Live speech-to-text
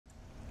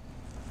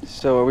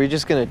So are we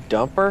just gonna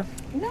dump her?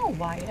 No,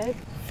 Wyatt.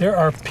 There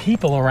are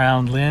people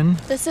around, Lynn.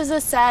 This is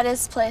the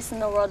saddest place in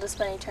the world to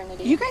spend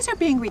eternity. You guys are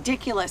being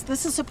ridiculous.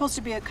 This is supposed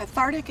to be a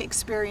cathartic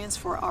experience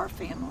for our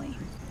family.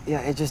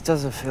 Yeah, it just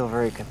doesn't feel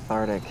very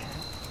cathartic.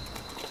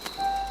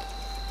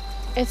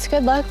 It's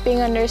good luck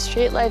being under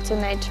streetlights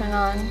when they turn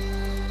on.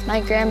 My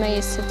grandma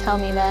used to tell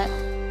me that.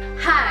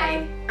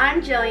 Hi,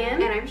 I'm Jillian.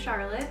 And I'm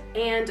Charlotte.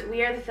 And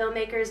we are the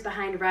filmmakers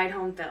behind Ride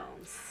Home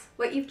Films.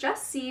 What you've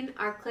just seen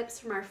are clips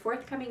from our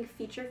forthcoming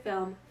feature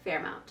film,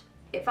 Fairmount.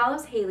 It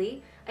follows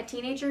Haley, a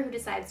teenager who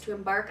decides to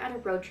embark on a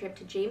road trip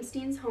to James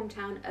Dean's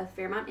hometown of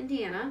Fairmount,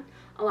 Indiana,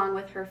 along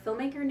with her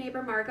filmmaker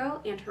neighbor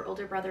Margot and her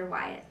older brother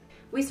Wyatt.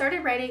 We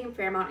started writing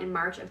Fairmount in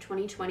March of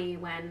 2020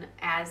 when,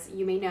 as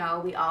you may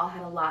know, we all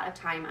had a lot of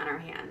time on our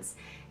hands,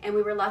 and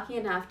we were lucky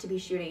enough to be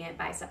shooting it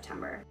by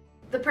September.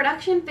 The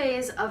production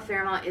phase of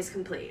Fairmount is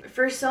complete.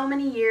 For so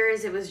many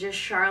years, it was just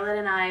Charlotte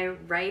and I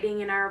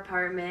writing in our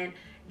apartment,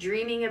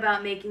 dreaming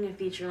about making a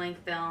feature-length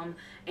film,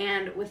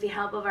 and with the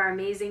help of our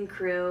amazing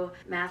crew,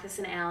 Mathis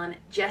and Allen,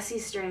 Jesse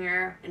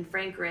Stringer, and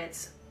Frank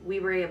Ritz, we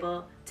were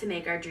able to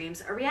make our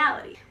dreams a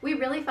reality. We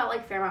really felt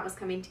like Fairmount was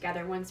coming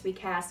together once we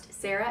cast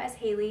Sarah as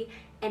Haley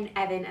and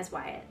Evan as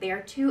Wyatt. They are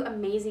two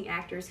amazing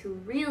actors who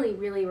really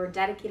were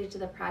dedicated to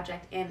the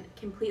project and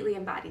completely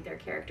embodied their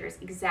characters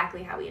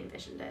exactly how we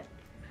envisioned it.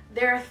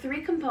 There are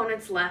three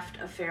components left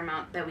of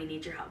Fairmount that we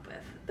need your help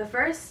with. The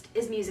first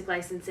is music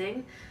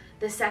licensing,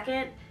 the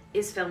second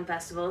is film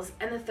festivals,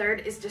 and the third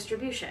is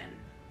distribution.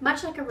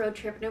 Much like a road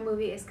trip, no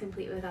movie is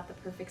complete without the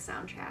perfect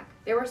soundtrack.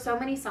 There were so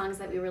many songs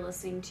that we were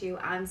listening to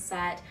on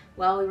set,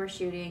 while we were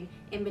shooting,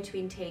 in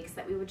between takes,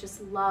 that we would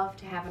just love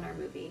to have in our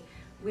movie.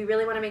 We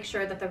really want to make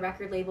sure that the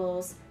record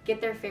labels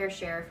get their fair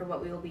share for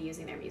what we will be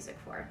using their music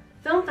for.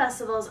 Film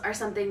festivals are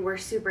something we're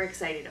super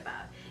excited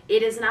about.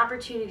 It is an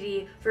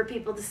opportunity for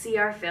people to see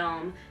our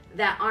film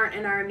that aren't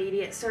in our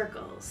immediate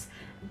circles.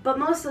 But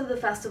most of the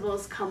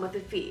festivals come with a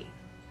fee.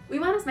 We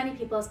want as many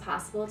people as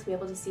possible to be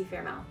able to see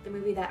Fairmount, the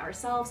movie that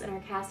ourselves and our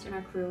cast and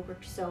our crew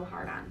worked so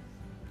hard on.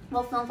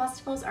 While film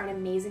festivals are an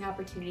amazing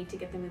opportunity to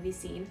get the movie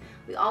seen,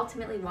 we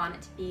ultimately want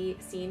it to be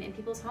seen in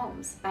people's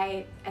homes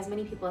by as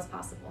many people as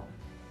possible.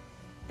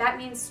 That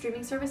means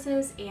streaming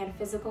services and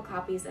physical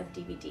copies of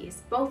DVDs,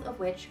 both of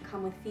which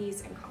come with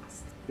fees and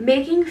costs.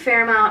 Making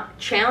Fairmount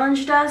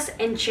challenged us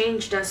and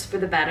changed us for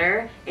the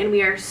better, and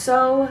we are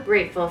so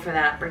grateful for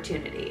that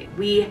opportunity.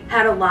 We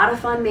had a lot of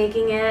fun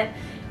making it.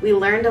 We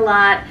learned a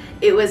lot.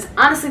 It was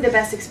honestly the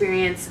best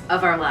experience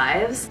of our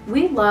lives.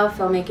 We love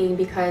filmmaking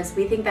because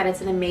we think that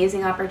it's an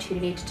amazing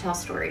opportunity to tell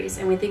stories,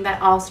 and we think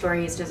that all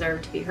stories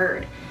deserve to be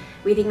heard.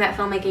 We think that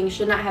filmmaking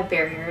should not have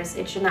barriers.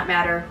 It should not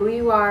matter who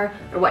you are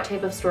or what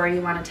type of story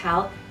you want to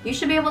tell. You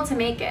should be able to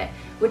make it,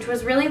 which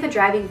was really the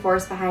driving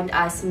force behind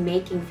us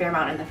making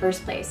Fairmount in the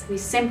first place. We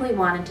simply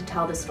wanted to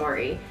tell the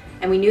story,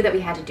 and we knew that we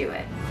had to do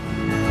it.